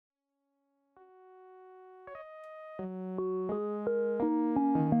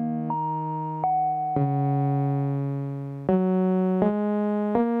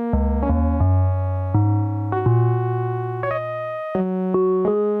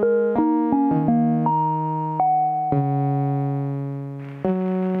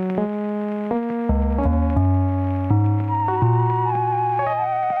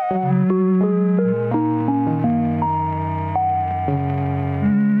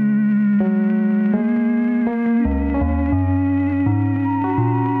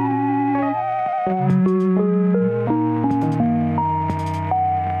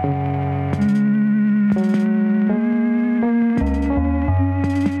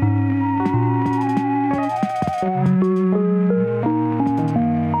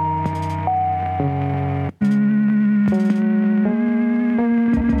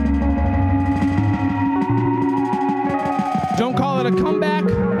Don't call it a comeback.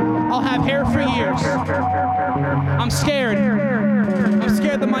 I'll have hair for years. I'm scared. I'm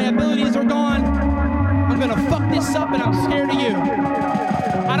scared that my abilities are gone. I'm gonna fuck this up and I'm scared of you.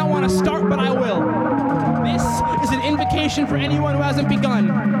 I don't want to start, but I will. This is an invocation for anyone who hasn't begun,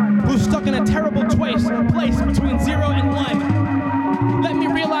 who's stuck in a terrible place between 0 and 1. Let me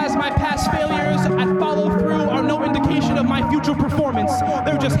realize my past failures and follow through are no indication of my future performance.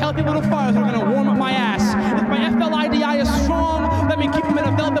 They're just healthy little fires that are gonna warm up my ass. If my FLIDI is strong, let me keep him in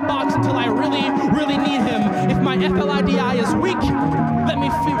a velvet box until I really, really need him. If my FLIDI is weak, let me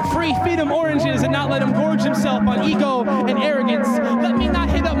feed him oranges and not let him gorge himself on ego and arrogance. Let me not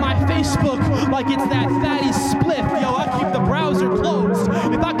hit up my Facebook like it's that fatty spliff. Yo, I keep the browser closed.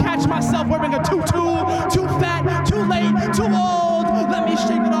 If I catch myself wearing a tutu, too fat, too late, too old, let me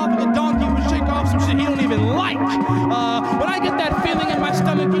shake it off like a donkey would shake off some shit he don't even like. When I get that feeling in my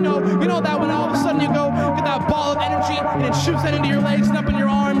stomach, you know that when all of a sudden you get that ball of energy and it shoots that into your legs and up in your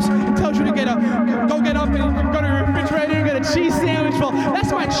arms and tells you to go get up and go to your refrigerator and get a cheese sandwich. Well,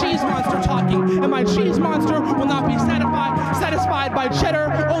 that's my cheese monster talking, and my cheese monster will not be satisfied by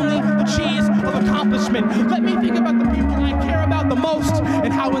cheddar, only the cheese of accomplishment. Let me think about the people I care about the most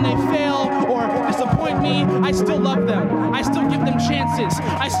and how when they fail or disappoint me, I still love them. I still give them chances.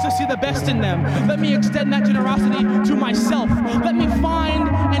 I still see the best in them. Let me extend that generosity to myself. Let me find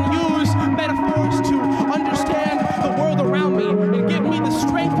and use metaphors to understand the world around me and give me the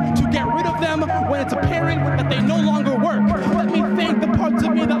strength to get rid of them when it's apparent that they no longer work. Let me thank the parts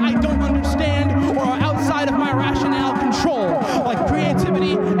of me that I don't understand or are outside of my rationale control, like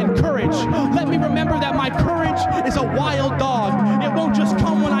creativity and courage. Let me remember that my courage is a wild dog. It won't just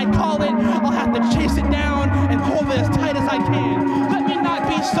come when I call it. I'll have to chase it down and hold it as tight as I can. Let me not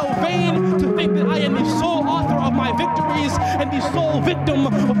be so vain to think that I am the sole author of my victories and the sole victim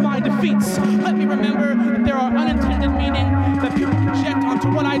of my defeats. Let me remember that there are unintended meaning that people project onto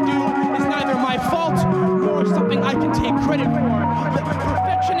what I do is neither my fault nor something I can take credit for. That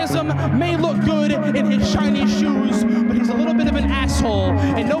perfectionism may look good in his shiny shoes, but he's a little bit of an asshole,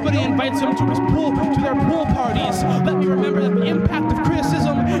 and nobody invites him to their pool parties. Let me remember that the impact of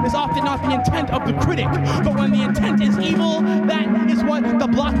criticism is often not the intent of the critic, but when the intent is evil, that is what the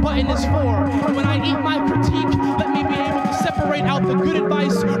block button is for. And when I eat my critique, let me be able to separate out the good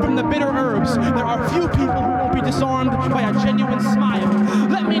advice from the bitter herbs. There are few people who won't be disarmed by a genuine smile.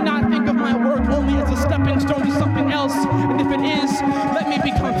 Let me not think of my work only as a stepping stone to something else, and if it is, let me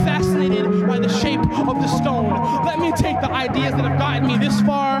become fascinated by the shape of the stone. Let me take the ideas that have gotten me this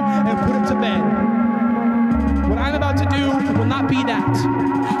far and put it to bed. What I'm about to do will not be that,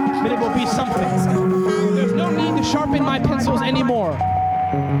 but it will be something. There's no need to sharpen my pencils anymore.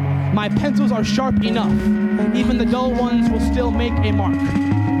 My pencils are sharp enough. Even the dull ones will still make a mark.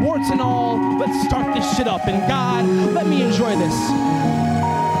 Warts and all, let's start this shit up. And God, let me enjoy this.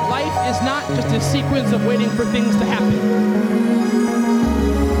 Life is not just a sequence of waiting for things to happen.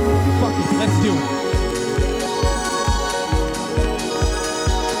 Fuck it, let's do it.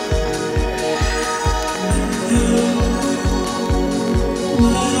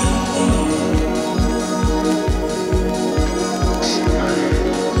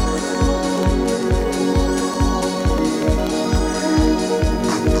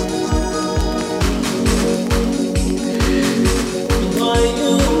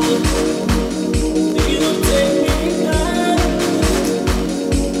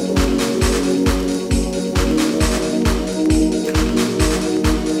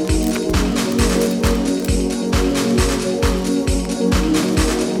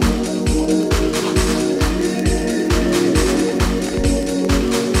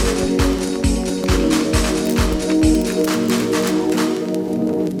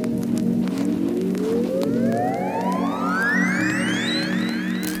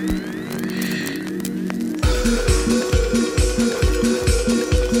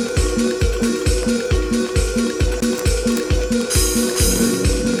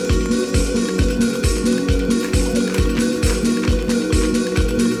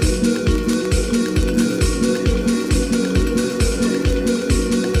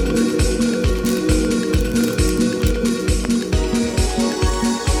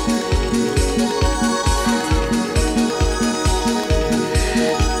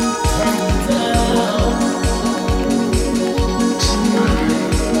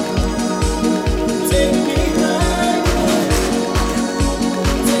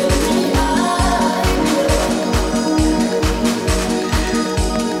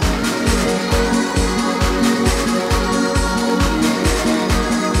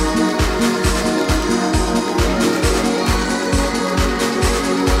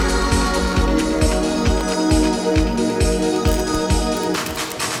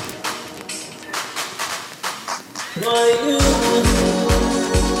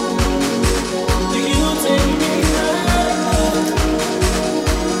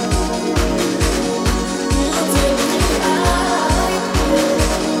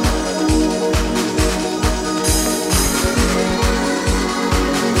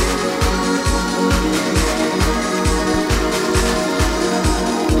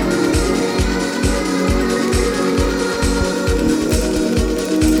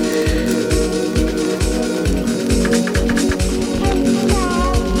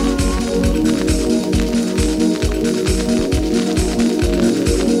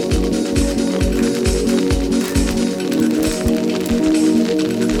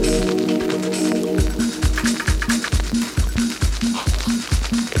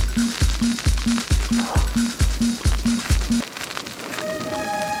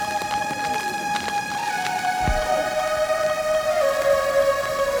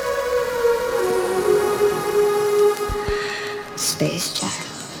 Space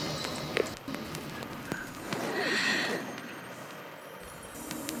Jack.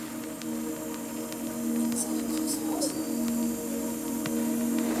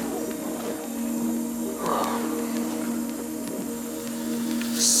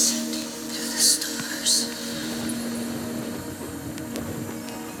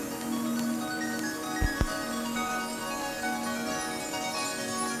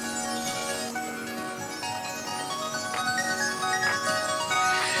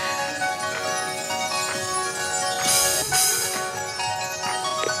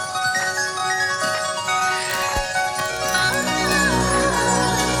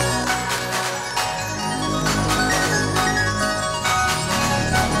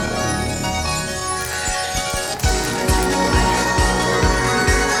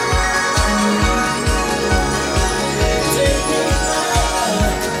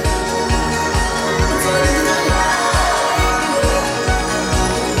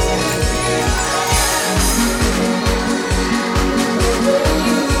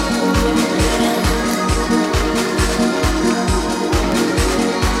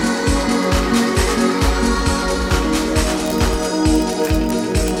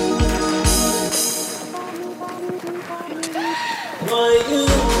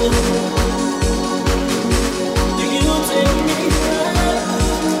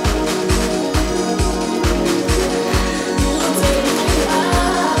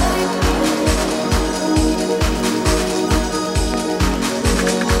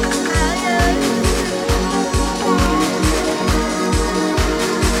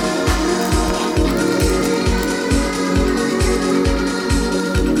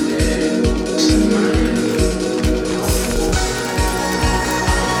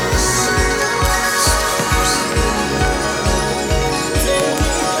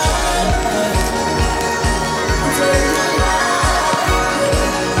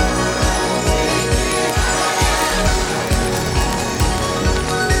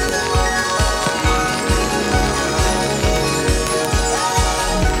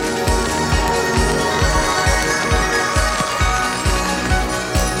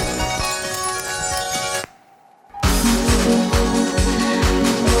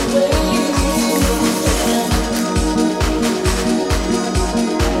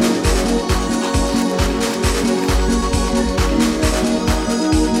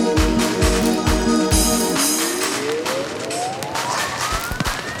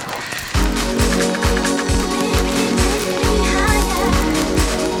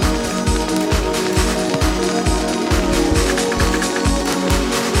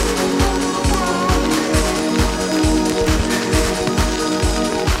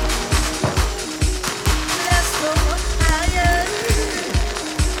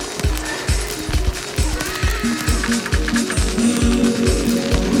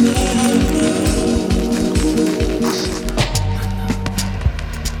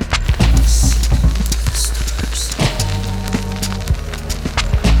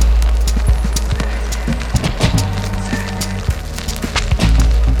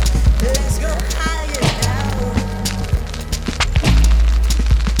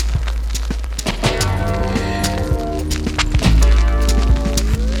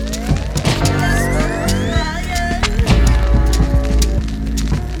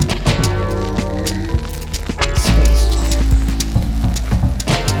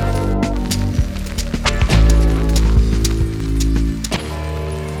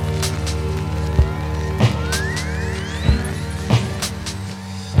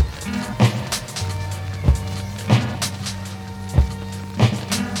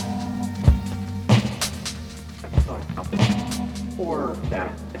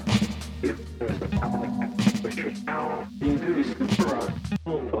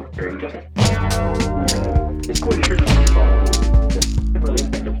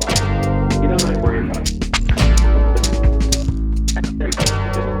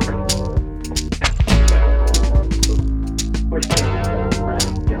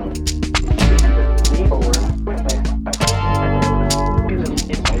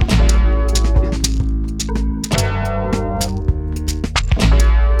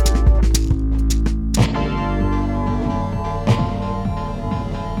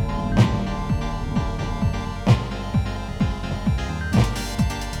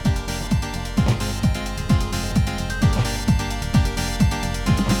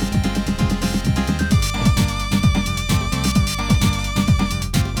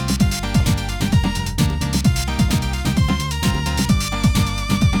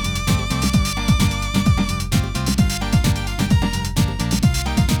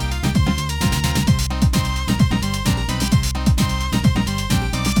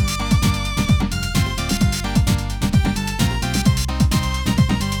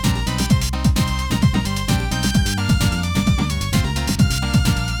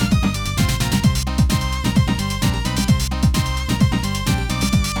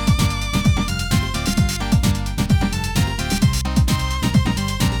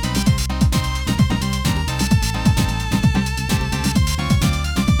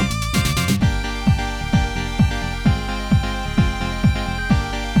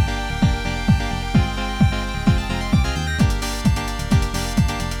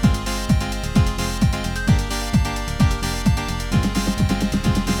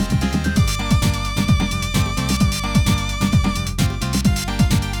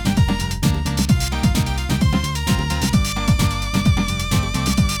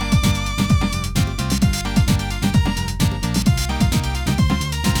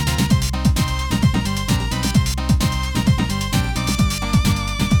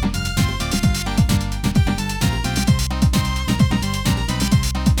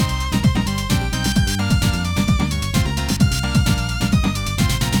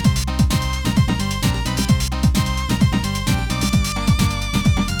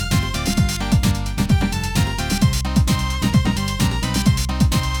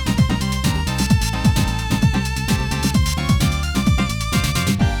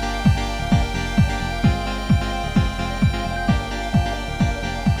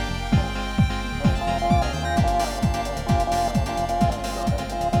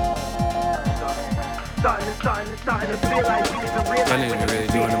 That nigga really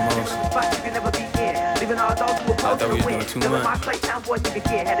doing the most. I thought we was doing too much.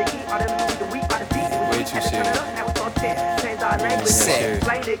 Way too serious. Sad.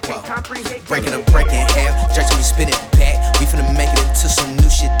 Breaking up, breaking half, stretching me, spin it back. We finna make it into some new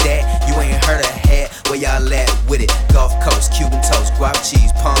shit that you ain't heard of had. Where y'all at with it? Gulf Coast, Cuban toast, guap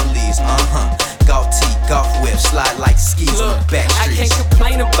cheese, palm leaves, golf tee, golf whip, slide like skis on the back streets. I can't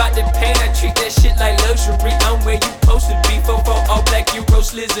complain about the pain, I treat that shit like luxury. I'm where you supposed to be, 4-4 all black, you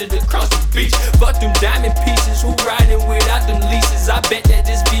roast lizard across the beach. Fuck them diamond pieces, who riding without them leases? I bet that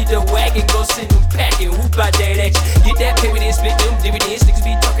this be the wagon, go send them packing. Who buy that action? Get that paper, then split them dividends. Niggas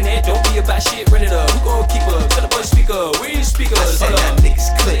be talking that, don't be about shit, run it up. Who gon' keep up? Tell the boy speak up, where you speak up? I said that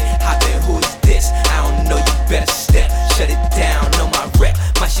niggas click, hop in, who is this? I don't know, you better step, shut it down on my rep.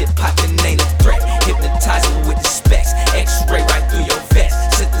 My shit poppin' ain't a threat, hypnotizing with the specs. X-ray right through your vest,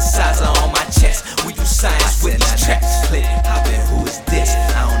 synthesizer on my chest. We do science with these tracks. Click, hop in, who is this?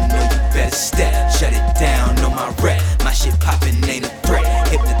 I don't know, you better step, shut it down on my rep.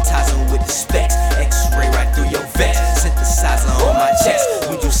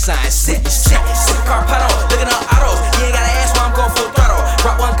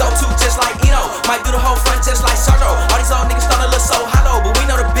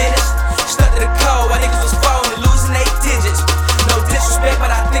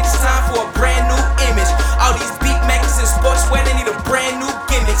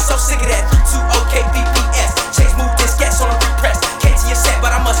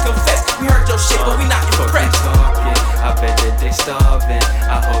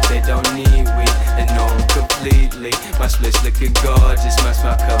 months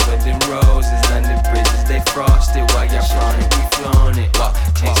while covered in roses. Under bridges, they frosted while y'all flaunt it, we flaunt it.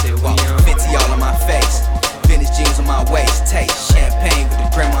 Can't say we on. Fenty all on my face, vintage jeans on my waist. Taste champagne with the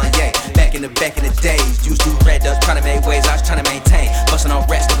Grand Marnier. Back in the days, used to red dust, trying to make waves. I was trying to maintain, busting on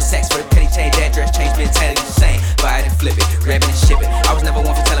racks, double sacks for the penny change. That dress change, mentality the same. Buy it and flip it, grab it and ship it. I was never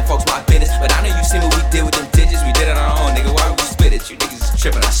one for telling folks my business, but I know you seen what we did with them digits. We did it on our own, nigga. Why would we split it? You niggas is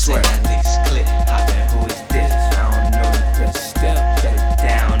tripping, I swear. That niggas click, hoppin', who is this? I don't know the best step. Shut it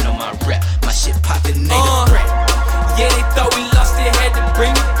down on my rep, my shit poppin', nigga. Yeah, they thought we lost it, had to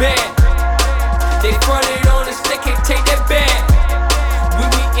bring it back. They fronted on us, they can't take that back. We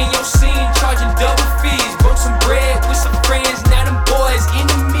in your scene, charging double fees. Broke some bread with some friends, now them boys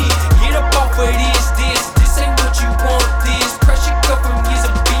enemies. Get up off of this ain't what you want. This pressure come from years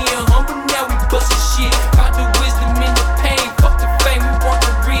of being humble, now we bustin' shit. Found the wisdom in the pain, fuck the fame, we want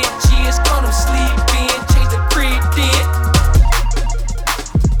the riches. Call them sleep in, change the creed then.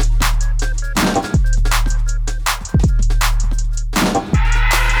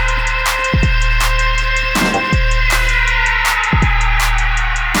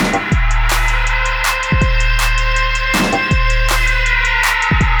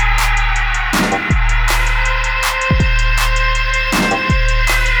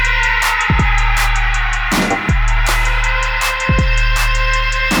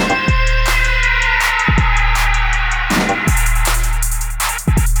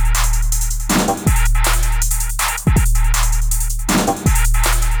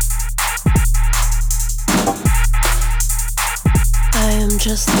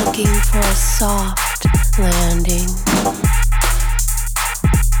 Just looking for a soft landing.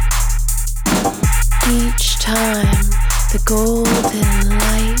 Each time the golden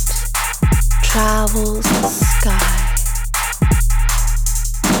light travels the sky,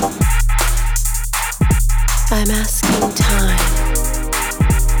 I'm asking time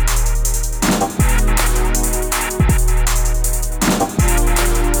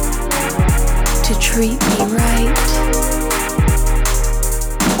to treat me right.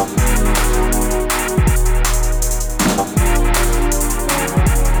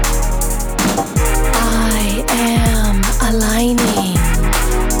 Aligning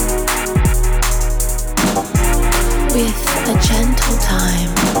with a gentle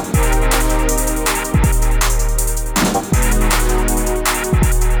time.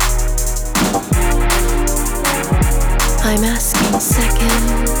 I'm asking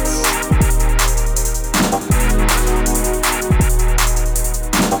seconds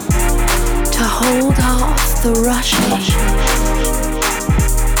to hold off the rushing.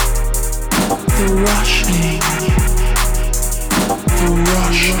 The rushing.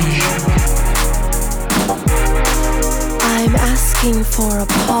 I'm asking for a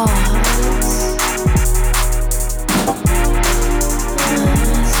pause. I'm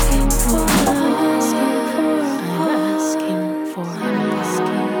asking for a pause.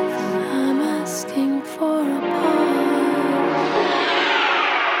 I'm asking for a pause.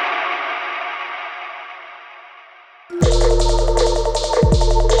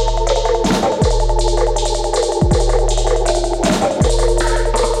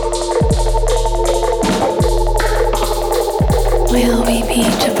 Will we be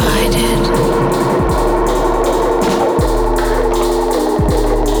divided?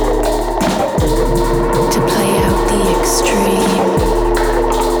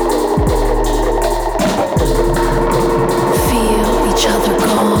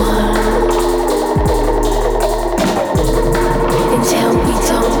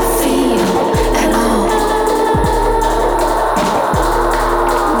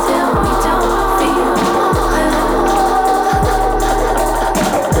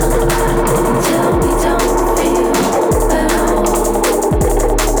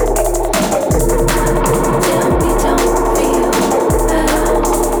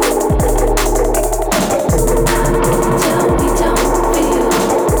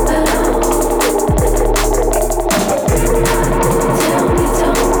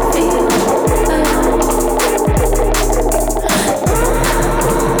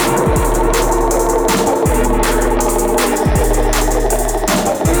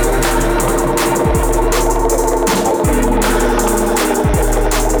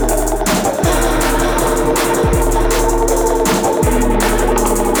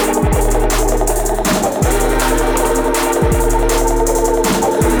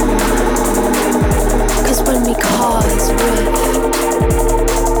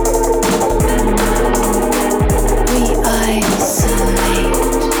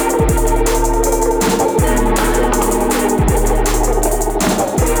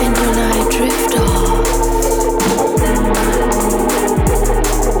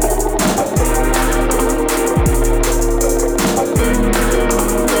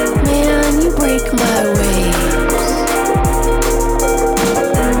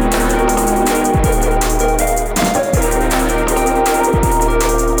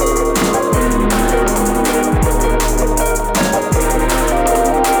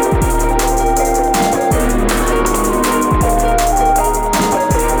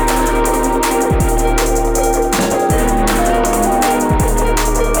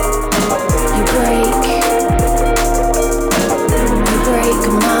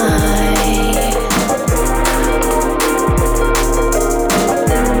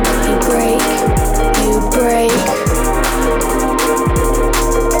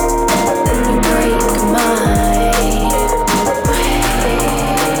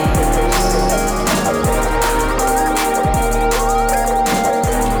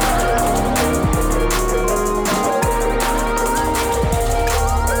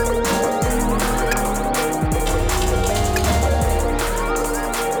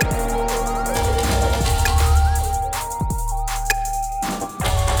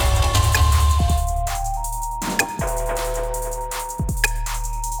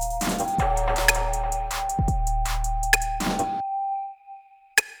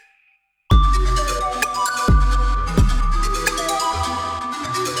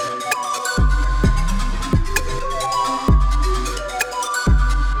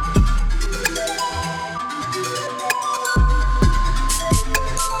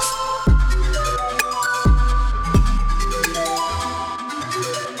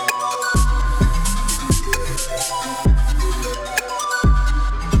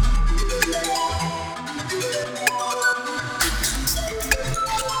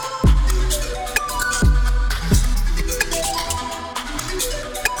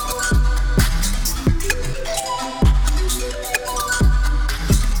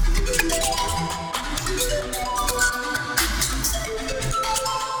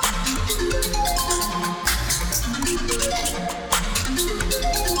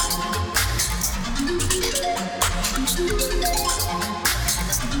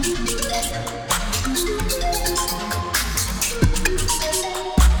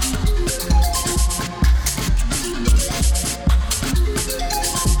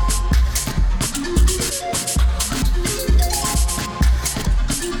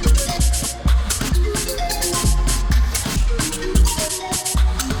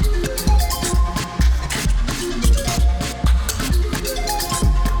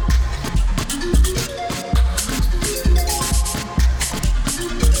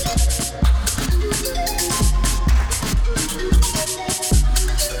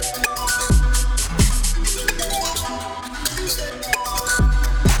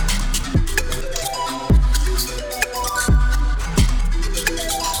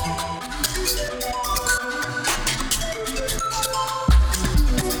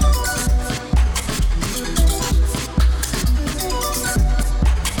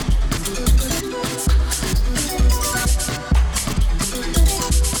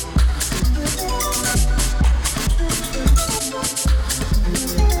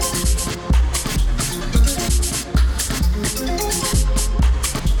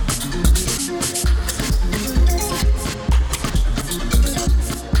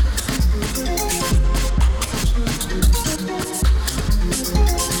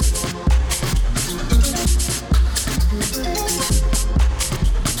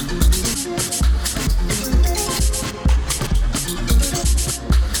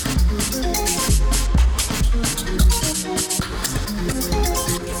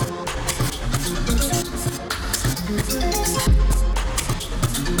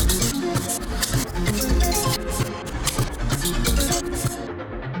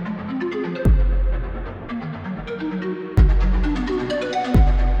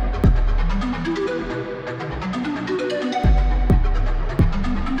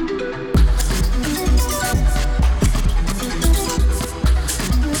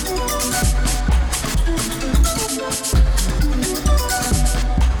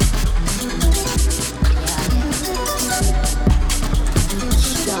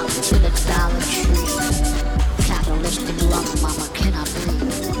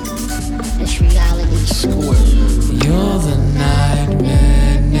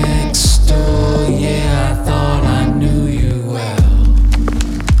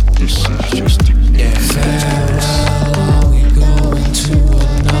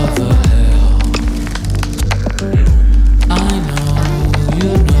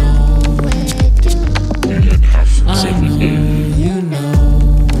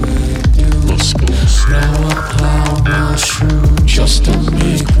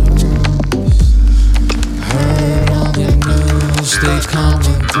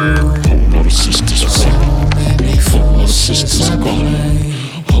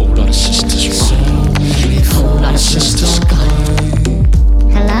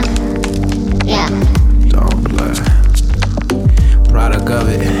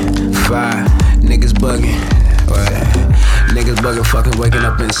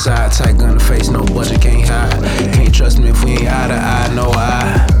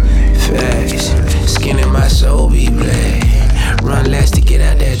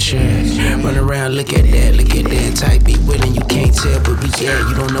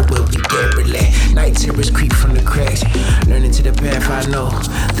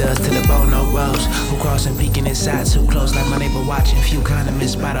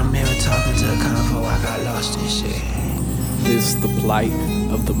 This the plight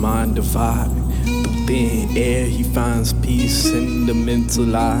of the mind divided. Through thin air he finds peace in the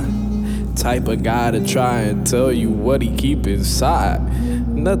mental eye. Type of guy to try and tell you what he keep inside.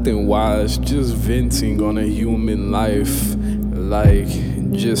 Nothing wise, just venting on a human life. Like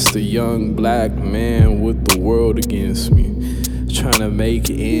just a young black man with the world against me. Trying to make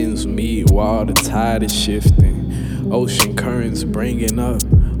ends meet while the tide is shifting. Ocean currents bringing up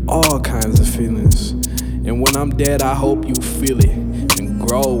all kinds of feelings. And when I'm dead, I hope you feel it and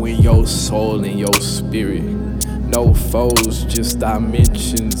grow in your soul and your spirit. No foes, just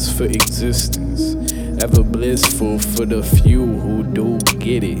dimensions for existence. Ever blissful for the few who do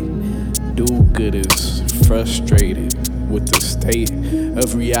get it. Do-gooders frustrated with the state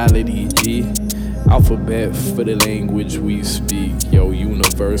of reality, G. Alphabet for the language we speak. Yo,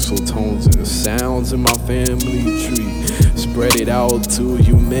 universal tones and sounds in my family tree. Spread it out to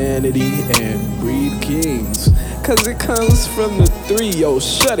humanity and breed kings. Cause it comes from the three. Yo,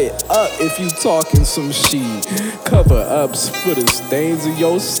 shut it up if you talking some shit. Cover ups for the stains of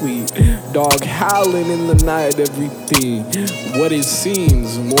your sleep. Dog howling in the night, everything. What it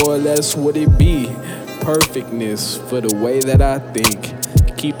seems, more or less what it be. Perfectness for the way that I think.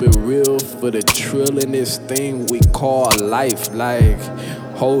 Keep it real for the trill in this thing we call life. Like,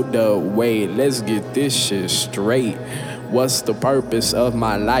 Hold up, wait, let's get this shit straight. What's the purpose of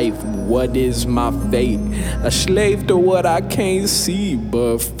my life? What is my fate? A slave to what I can't see,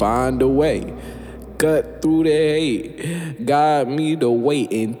 but find a way. Cut through the hate, guide me to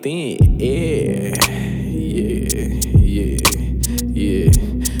wait and then, yeah,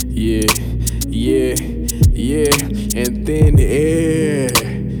 and then, yeah.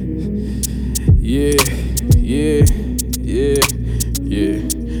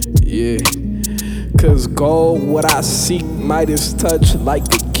 Cause gold, what I seek, Midas touch like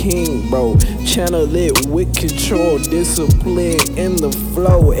a king, bro. Channel it with control, discipline in the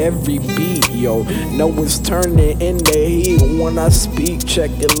flow, every beat, yo. Know it's turning in the heat when I speak.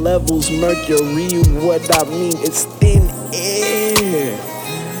 Checking levels, mercury, what I mean, it's thin air.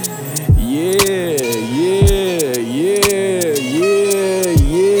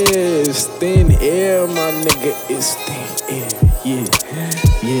 It's thin air, my nigga, it's thin air,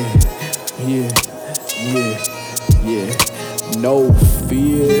 yeah. No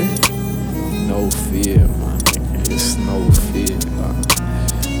fear, my nigga. It's no fear,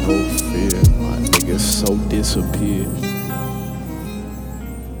 my nigga. So disappeared.